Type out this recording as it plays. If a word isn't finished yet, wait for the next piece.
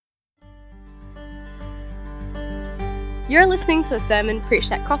You're listening to a sermon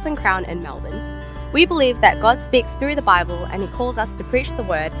preached at Cross and Crown in Melbourne. We believe that God speaks through the Bible and He calls us to preach the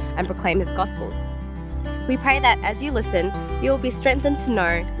Word and proclaim His gospel. We pray that as you listen, you will be strengthened to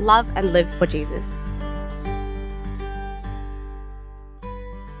know, love and live for Jesus.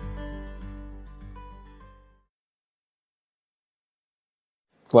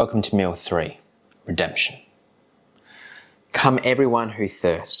 Welcome to Meal 3, Redemption. Come everyone who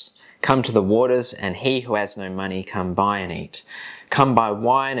thirsts, come to the waters, and he who has no money, come buy and eat. Come buy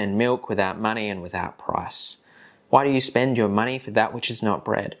wine and milk without money and without price. Why do you spend your money for that which is not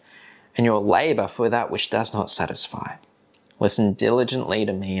bread, and your labour for that which does not satisfy? Listen diligently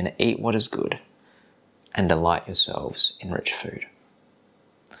to me and eat what is good, and delight yourselves in rich food.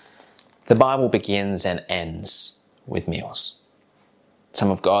 The Bible begins and ends with meals.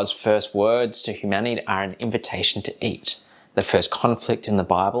 Some of God's first words to humanity are an invitation to eat. The first conflict in the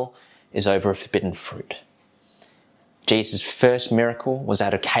Bible is over a forbidden fruit. Jesus' first miracle was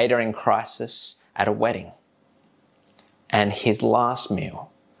at a catering crisis at a wedding. And his last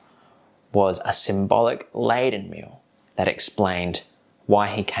meal was a symbolic laden meal that explained why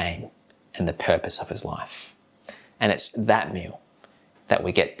he came and the purpose of his life. And it's that meal that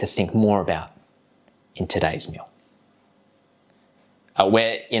we get to think more about in today's meal.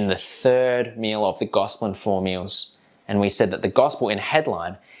 We're in the third meal of the gospel in 4 meals, and we said that the gospel in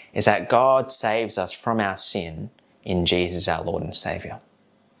headline is that God saves us from our sin in Jesus our Lord and Saviour.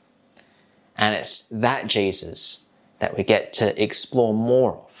 And it's that Jesus that we get to explore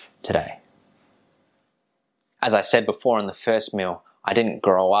more of today. As I said before in the first meal, I didn't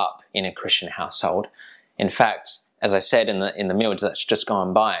grow up in a Christian household. In fact, as I said in the meal that's just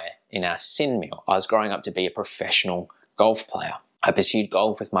gone by, in our sin meal, I was growing up to be a professional golf player. I pursued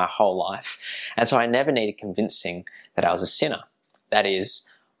golf with my whole life, and so I never needed convincing that I was a sinner. That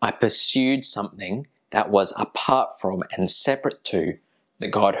is, I pursued something that was apart from and separate to the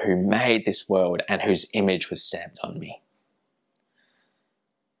God who made this world and whose image was stamped on me.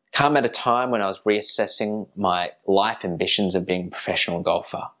 Come at a time when I was reassessing my life ambitions of being a professional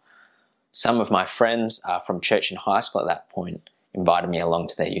golfer. Some of my friends from church and high school at that point invited me along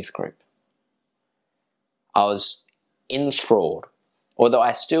to their youth group. I was enthralled, although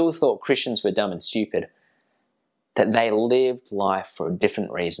I still thought Christians were dumb and stupid, that they lived life for a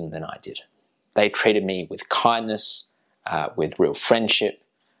different reason than I did. They treated me with kindness, with real friendship.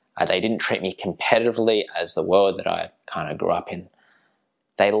 They didn't treat me competitively as the world that I kind of grew up in.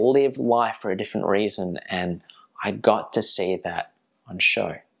 They lived life for a different reason, and I got to see that on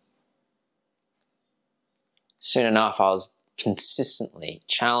show. Soon enough, I was consistently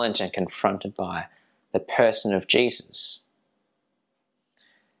challenged and confronted by the person of Jesus.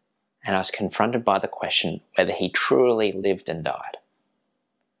 And I was confronted by the question whether he truly lived and died.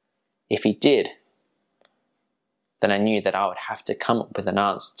 If he did, then I knew that I would have to come up with an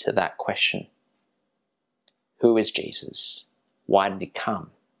answer to that question. Who is Jesus? Why did he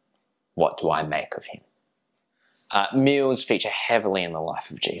come? What do I make of him? Meals feature heavily in the life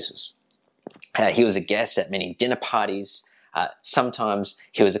of Jesus. He was a guest at many dinner parties. Sometimes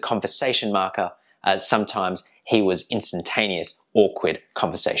he was a conversation marker. Sometimes he was instantaneous, awkward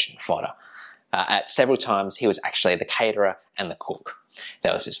conversation fodder. At several times, he was actually the caterer and the cook.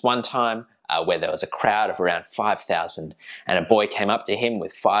 There was this one time where there was a crowd of around 5,000, and a boy came up to him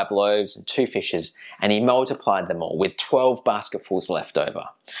with 5 loaves and 2 fishes, and he multiplied them all with 12 basketfuls left over.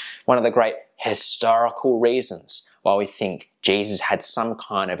 One of the great historical reasons why we think Jesus had some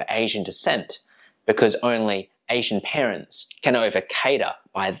kind of Asian descent, because only Asian parents can over-cater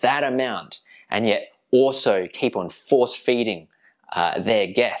by that amount, and yet also keep on force-feeding their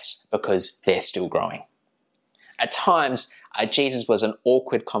guests because they're still growing. At times, Jesus was an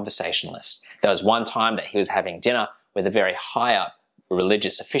awkward conversationalist. There was one time that he was having dinner with a very high-up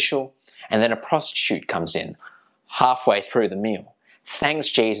religious official, and then a prostitute comes in halfway through the meal, thanks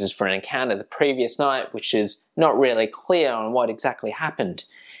Jesus for an encounter the previous night, which is not really clear on what exactly happened.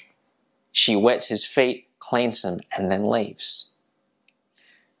 She wets his feet, cleans them, and then leaves.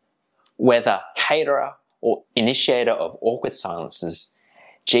 Whether caterer or initiator of awkward silences,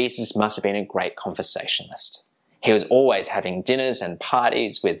 Jesus must have been a great conversationalist. He was always having dinners and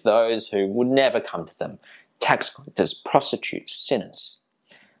parties with those who would never come to them, tax collectors, prostitutes, sinners.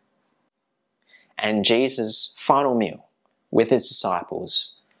 And Jesus' final meal with his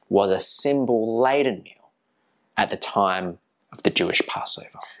disciples was a symbol-laden meal at the time of the Jewish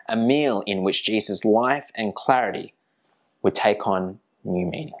Passover, a meal in which Jesus' life and clarity would take on new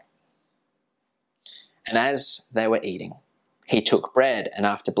meaning. And as they were eating, he took bread and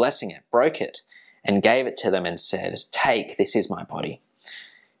after blessing it, broke it and gave it to them and said, "Take, this is my body."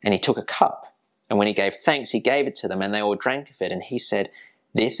 And he took a cup, And when he gave thanks, he gave it to them, and they all drank of it. And he said,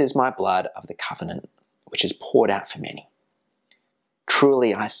 "This is my blood of the covenant, which is poured out for many.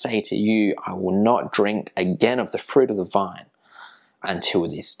 Truly I say to you, I will not drink again of the fruit of the vine until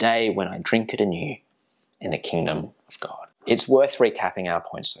this day when I drink it anew in the kingdom of God." It's worth recapping our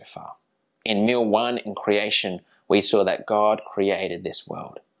points so far. In meal 1, in creation, we saw that God created this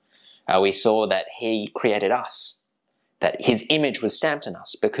world. We saw that he created us, that his image was stamped in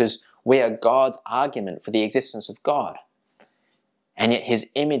us because we are God's argument for the existence of God. And yet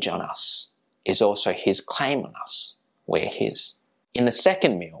his image on us is also his claim on us. We're his. In the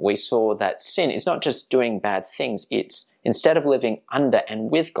second meal, we saw that sin is not just doing bad things. It's, instead of living under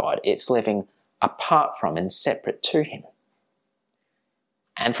and with God, it's living apart from and separate to him.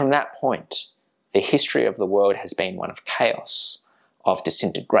 And from that point, the history of the world has been one of chaos, of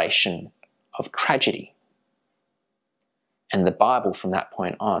disintegration, of tragedy. And the Bible from that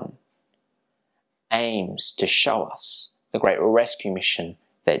point on aims to show us the great rescue mission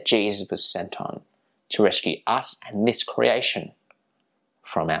that Jesus was sent on to rescue us and this creation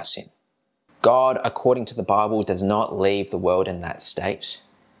from our sin. God, according to the Bible, does not leave the world in that state.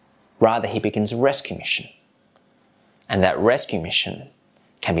 Rather, he begins a rescue mission. And that rescue mission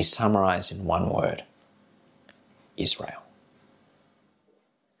can be summarized in one word: Israel.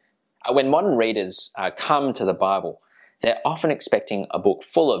 When modern readers come to the Bible, they're often expecting a book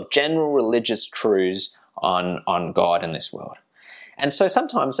full of general religious truths on God and this world. And so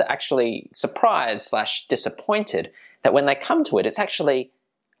sometimes they're actually surprised/disappointed that when they come to it, it's actually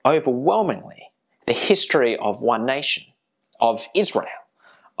overwhelmingly the history of one nation, of Israel,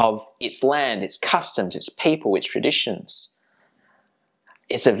 of its land, its customs, its people, its traditions,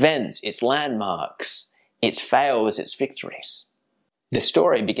 its events, its landmarks, its fails, its victories. The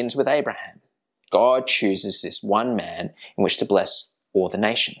story begins with Abraham. God chooses this one man in which to bless all the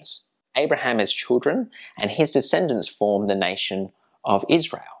nations. Abraham has children, and his descendants form the nation of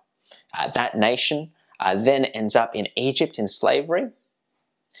Israel. That nation then ends up in Egypt in slavery,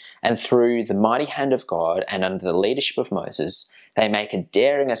 and through the mighty hand of God and under the leadership of Moses, they make a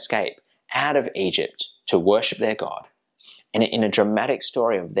daring escape out of Egypt to worship their God. And in a dramatic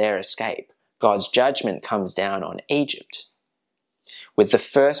story of their escape, God's judgment comes down on Egypt, with the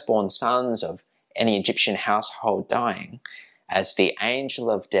firstborn sons of any Egyptian household dying as the angel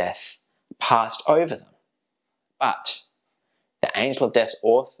of death passed over them. But the angel of death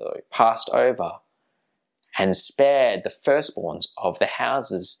also passed over and spared the firstborns of the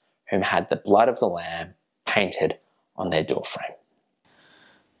houses whom had the blood of the Lamb painted on their doorframe.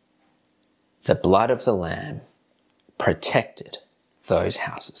 The blood of the Lamb protected those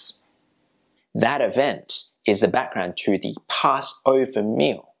houses. That event is the background to the Passover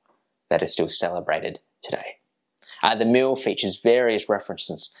meal that is still celebrated today. The meal features various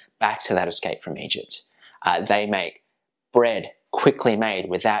references back to that escape from Egypt. They make bread quickly made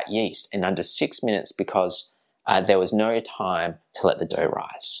without yeast in under 6 minutes because there was no time to let the dough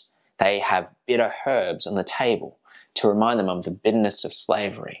rise. They have bitter herbs on the table to remind them of the bitterness of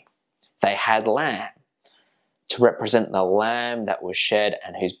slavery. They had lamb to represent the lamb that was shed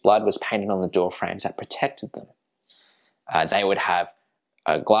and whose blood was painted on the door frames that protected them. They would have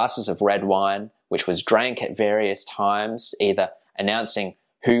glasses of red wine, which was drank at various times, either announcing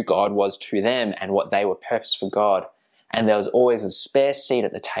who God was to them and what they were purposed for God. And there was always a spare seat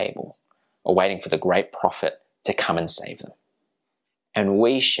at the table, awaiting for the great prophet to come and save them. And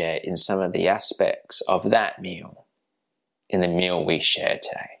we share in some of the aspects of that meal in the meal we share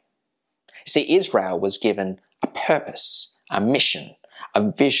today. See, Israel was given a purpose, a mission,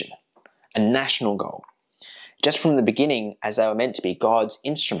 a vision, a national goal. Just from the beginning, as they were meant to be God's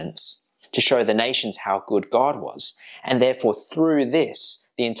instruments to show the nations how good God was, and therefore through this,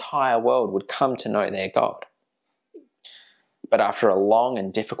 the entire world would come to know their God. But after a long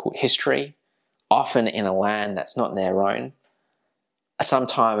and difficult history, often in a land that's not their own,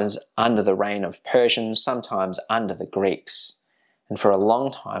 sometimes under the reign of Persians, sometimes under the Greeks, and for a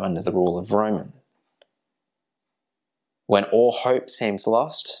long time under the rule of Roman. When all hope seems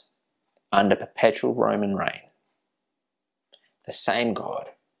lost, under perpetual Roman reign, the same God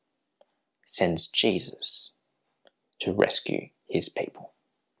sends Jesus to rescue his people.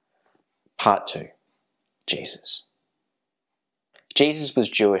 Part 2, Jesus. Jesus was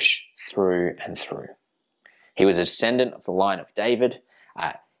Jewish through and through. He was a descendant of the line of David.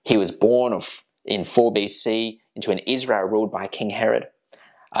 He was born in 4 BC into an Israel ruled by King Herod,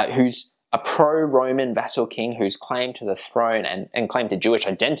 who's a pro-Roman vassal king whose claim to the throne and claim to Jewish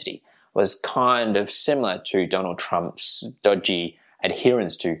identity was kind of similar to Donald Trump's dodgy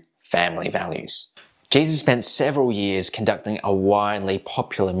adherence to family values. Jesus spent several years conducting a widely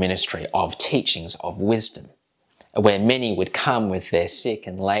popular ministry of teachings of wisdom, where many would come with their sick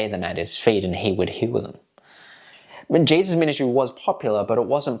and lay them at his feet and he would heal them. But Jesus' ministry was popular, but it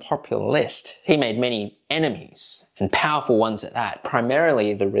wasn't populist. He made many enemies, and powerful ones at that,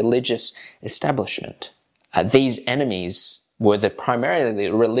 primarily the religious establishment. These enemies were primarily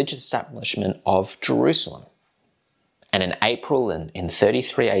the religious establishment of Jerusalem. And in April in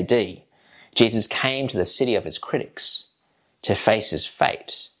 33 AD, Jesus came to the city of his critics to face his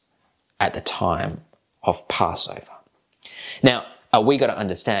fate at the time of Passover. Now, we got to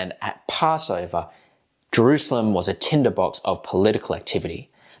understand, at Passover, Jerusalem was a tinderbox of political activity,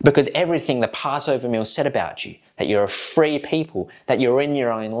 because everything the Passover meal said about you, that you're a free people, that you're in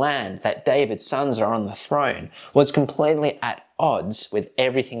your own land, that David's sons are on the throne, was completely at odds with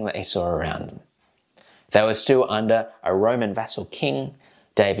everything that they saw around them. They were still under a Roman vassal king.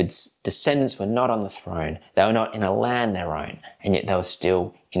 David's descendants were not on the throne. They were not in a land their own, and yet they were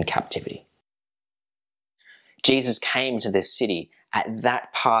still in captivity. Jesus came to this city at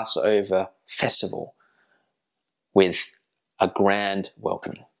that Passover festival with a grand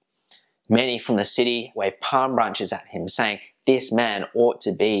welcoming. Many from the city waved palm branches at him, saying, "This man ought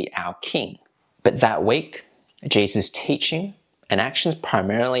to be our king." But that week, Jesus' teaching and actions,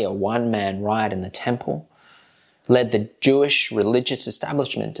 primarily a one-man riot in the temple, led the Jewish religious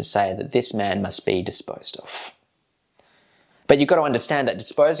establishment to say that this man must be disposed of. But you've got to understand that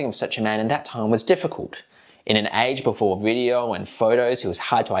disposing of such a man in that time was difficult. In an age before video and photos, he was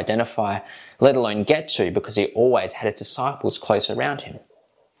hard to identify, let alone get to, because he always had his disciples close around him.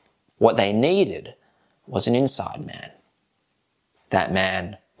 What they needed was an inside man. That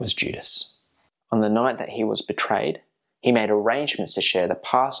man was Judas. On the night that he was betrayed, he made arrangements to share the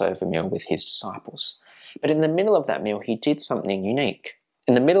Passover meal with his disciples. But in the middle of that meal, he did something unique.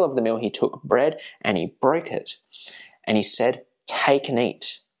 In the middle of the meal, he took bread and he broke it. And he said, "Take and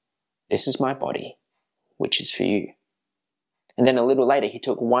eat. This is my body, which is for you." And then a little later, he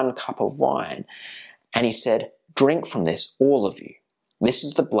took 1 cup of wine and he said, "Drink from this, all of you. This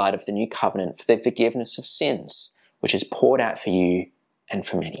is the blood of the new covenant for the forgiveness of sins, which is poured out for you and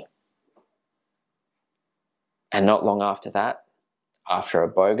for many." And not long after that, after a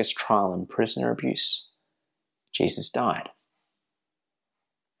bogus trial and prisoner abuse, Jesus died.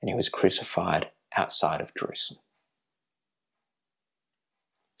 And he was crucified outside of Jerusalem.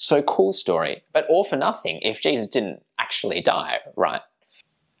 So cool story, but all for nothing if Jesus didn't actually die, right?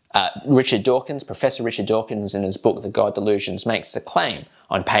 Richard Dawkins, Professor Richard Dawkins, in his book, The God Delusions, makes the claim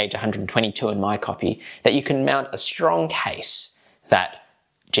on page 122 in my copy that you can mount a strong case that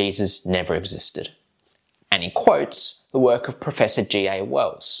Jesus never existed. And he quotes the work of Professor G.A.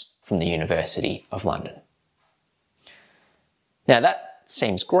 Wells from the University of London. Now that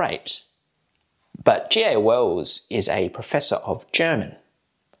seems great, but G.A. Wells is a professor of German,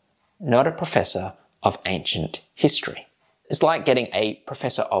 not a professor of ancient history. It's like getting a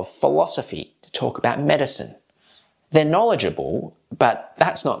professor of philosophy to talk about medicine. They're knowledgeable, but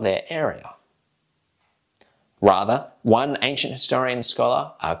that's not their area. Rather, one ancient historian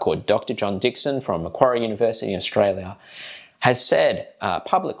scholar called Dr. John Dixon from Macquarie University in Australia has said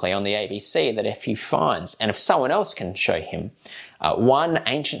publicly on the ABC that if he finds, and if someone else can show him, one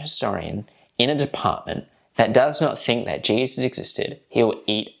ancient historian in a department that does not think that Jesus existed, he will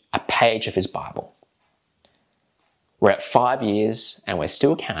eat a page of his Bible. We're at 5 years and we're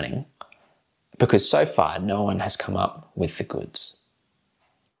still counting because so far no one has come up with the goods.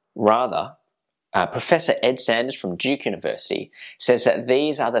 Rather, Professor Ed Sanders from Duke University says that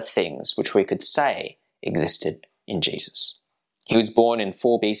these are the things which we could say existed in Jesus. He was born in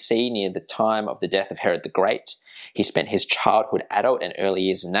 4 BC near the time of the death of Herod the Great. He spent his childhood, adult, and early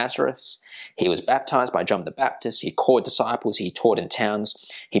years in Nazareth. He was baptized by John the Baptist. He called disciples. He taught in towns.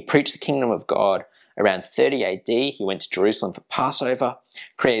 He preached the kingdom of God. Around 30 AD, he went to Jerusalem for Passover,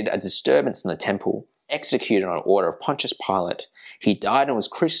 created a disturbance in the temple, executed on order of Pontius Pilate. He died and was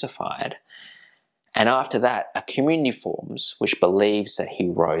crucified. And after that, a community forms which believes that he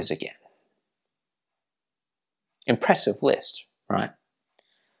rose again. Impressive list, right?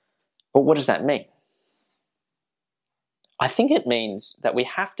 But what does that mean? I think it means that we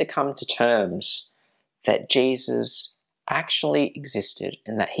have to come to terms that Jesus actually existed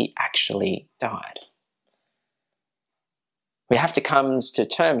and that he actually died. We have to come to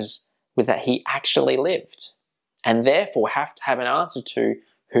terms with that he actually lived, and therefore have to have an answer to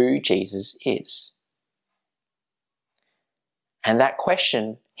who Jesus is. And that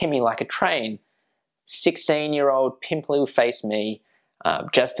question hit me like a train. 16-year-old pimply-faced me,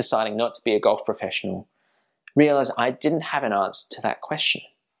 just deciding not to be a golf professional, realized I didn't have an answer to that question.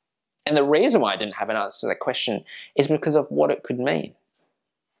 And the reason why I didn't have an answer to that question is because of what it could mean.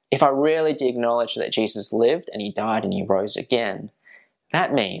 If I really did acknowledge that Jesus lived and he died and he rose again,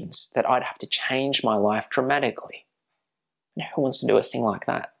 that means that I'd have to change my life dramatically. And who wants to do a thing like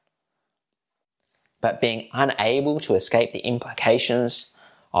that? But being unable to escape the implications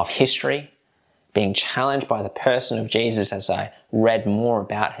of history, being challenged by the person of Jesus as I read more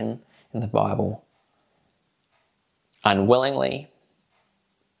about him in the Bible, unwillingly,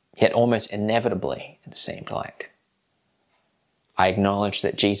 yet almost inevitably, it seemed like, I acknowledged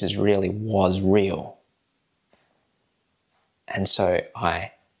that Jesus really was real. And so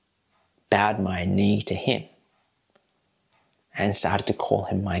I bowed my knee to him and started to call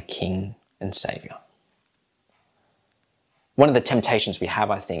him my King and Saviour. One of the temptations we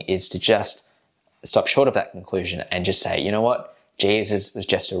have, I think, is to just stop short of that conclusion and just say, you know what? Jesus was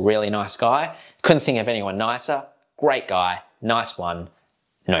just a really nice guy. Couldn't think of anyone nicer. Great guy. Nice one.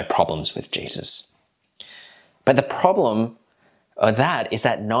 No problems with Jesus. But the problem of that is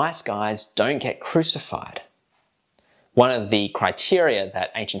that nice guys don't get crucified. One of the criteria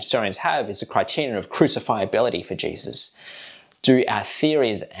that ancient historians have is the criterion of crucifiability for Jesus. Do our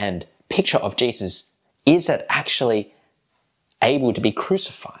theories and picture of Jesus, is it actually able to be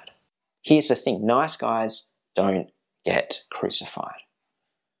crucified? Here's the thing, nice guys don't get crucified.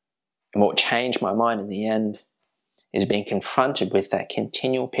 And what changed my mind in the end is being confronted with that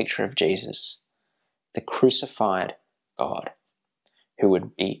continual picture of Jesus, the crucified God, who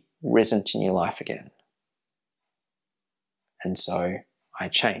would be risen to new life again. And so I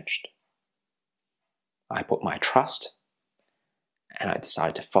changed. I put my trust and I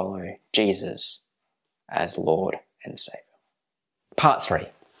decided to follow Jesus as Lord and Saviour. Part 3,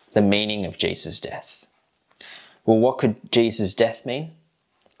 the meaning of Jesus' death. Well, what could Jesus' death mean?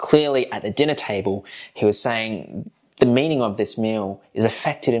 Clearly at the dinner table, he was saying the meaning of this meal is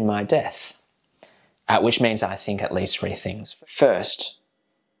affected in my death, which means I think at least 3 things. First,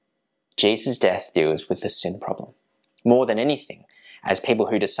 Jesus' death deals with the sin problem. More than anything, as people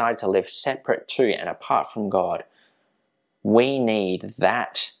who decide to live separate to and apart from God, we need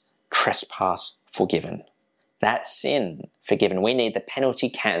that trespass forgiven, that sin forgiven. We need the penalty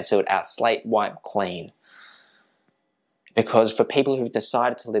cancelled, our slate wiped clean. Because for people who've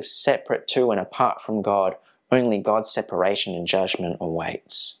decided to live separate to and apart from God, only God's separation and judgment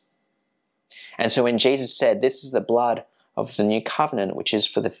awaits. And so when Jesus said, "This is the blood of the new covenant, which is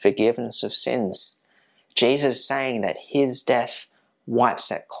for the forgiveness of sins," Jesus is saying that his death wipes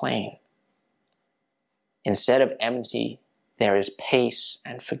that clean. Instead of enmity, there is peace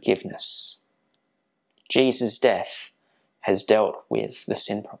and forgiveness. Jesus' death has dealt with the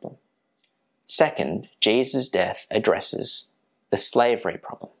sin problem. Second, Jesus' death addresses the slavery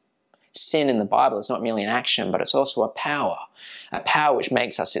problem. Sin in the Bible is not merely an action, but it's also a power which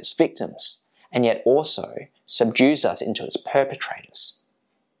makes us its victims, and yet also subdues us into its perpetrators.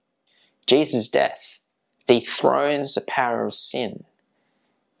 Jesus' death dethrones the power of sin,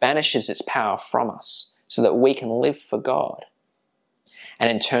 banishes its power from us so that we can live for God, and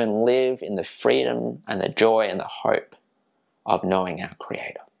in turn live in the freedom and the joy and the hope of knowing our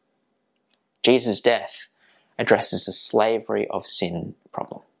Creator. Jesus' death addresses the slavery of sin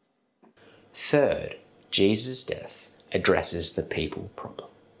problem. Third, Jesus' death addresses the people problem.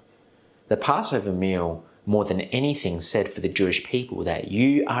 The Passover meal, more than anything, said for the Jewish people that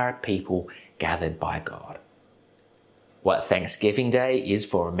you are a people gathered by God. What Thanksgiving Day is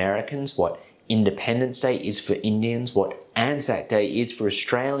for Americans, what Independence Day is for Indians, what Anzac Day is for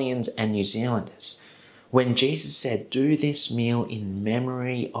Australians and New Zealanders. When Jesus said, "Do this meal in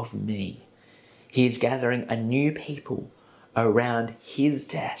memory of me," he is gathering a new people around his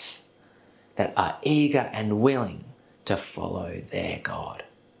death that are eager and willing to follow their God.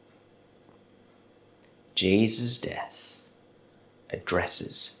 Jesus' death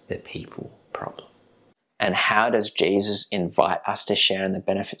addresses the people problem. And how does Jesus invite us to share in the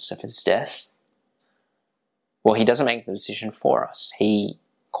benefits of his death? Well, he doesn't make the decision for us. He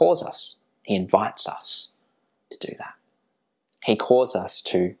calls us. He invites us to do that. He calls us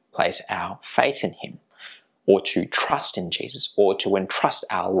to place our faith in him, or to trust in Jesus, or to entrust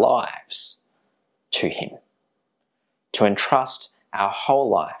our lives to him, to entrust our whole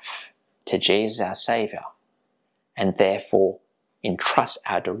life to Jesus, our Saviour, and therefore entrust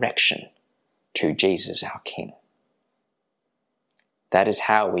our direction to Jesus, our King. That is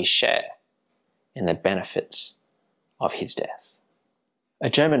how we share in the benefits of his death. A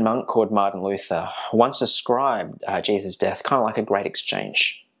German monk called Martin Luther once described Jesus' death kind of like a great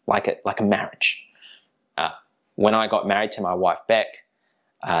exchange, like a marriage. When I got married to my wife Beck,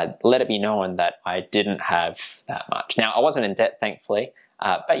 let it be known that I didn't have that much. Now, I wasn't in debt, thankfully,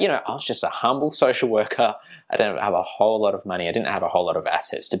 But, I was just a humble social worker. I didn't have a whole lot of money. I didn't have a whole lot of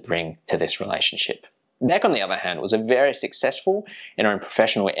assets to bring to this relationship. Beck, on the other hand, was a very successful in her own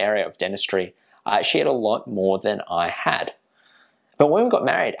professional area of dentistry. She had a lot more than I had. But when we got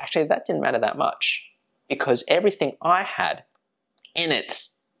married, actually, that didn't matter that much, because everything I had in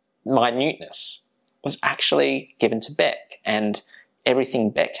its minuteness was actually given to Beck, and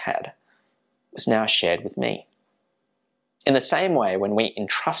everything Beck had was now shared with me. In the same way, when we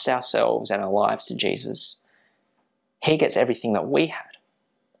entrust ourselves and our lives to Jesus, he gets everything that we had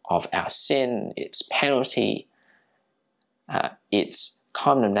of our sin, its penalty, its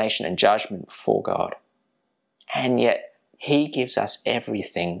condemnation and judgment before God. And yet he gives us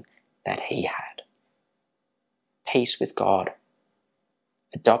everything that he had. Peace with God,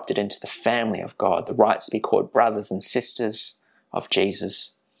 adopted into the family of God, the right to be called brothers and sisters of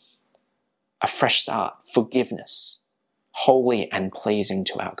Jesus, a fresh start, forgiveness, holy and pleasing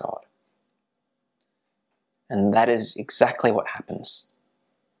to our God. And that is exactly what happens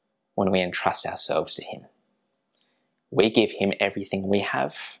when we entrust ourselves to him. We give him everything we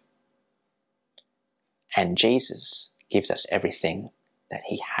have, and Jesus gives us everything that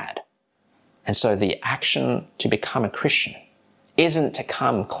he had. And so the action to become a Christian isn't to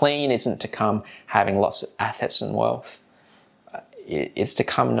come clean, isn't to come having lots of assets and wealth. It's to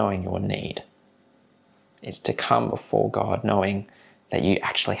come knowing your need. It's to come before God knowing that you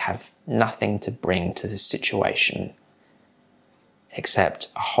actually have nothing to bring to this situation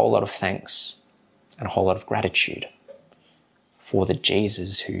except a whole lot of thanks and a whole lot of gratitude for the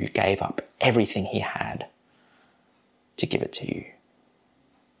Jesus who gave up everything he had to give it to you.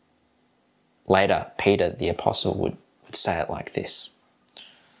 Later, Peter the apostle would say it like this: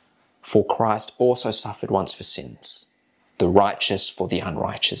 "For Christ also suffered once for sins, the righteous for the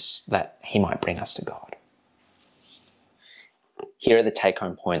unrighteous, that he might bring us to God." Here are the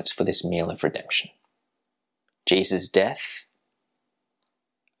take-home points for this meal of redemption. Jesus' death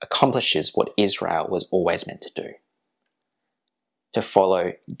accomplishes what Israel was always meant to do. To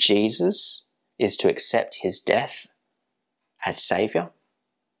follow Jesus is to accept his death as Saviour,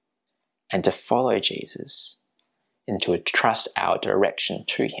 and to follow Jesus is to trust our direction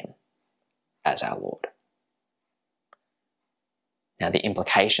to him as our Lord. Now, the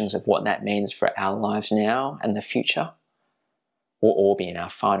implications of what that means for our lives now and the future will all be in our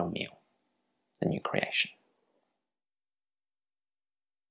final meal, the new creation.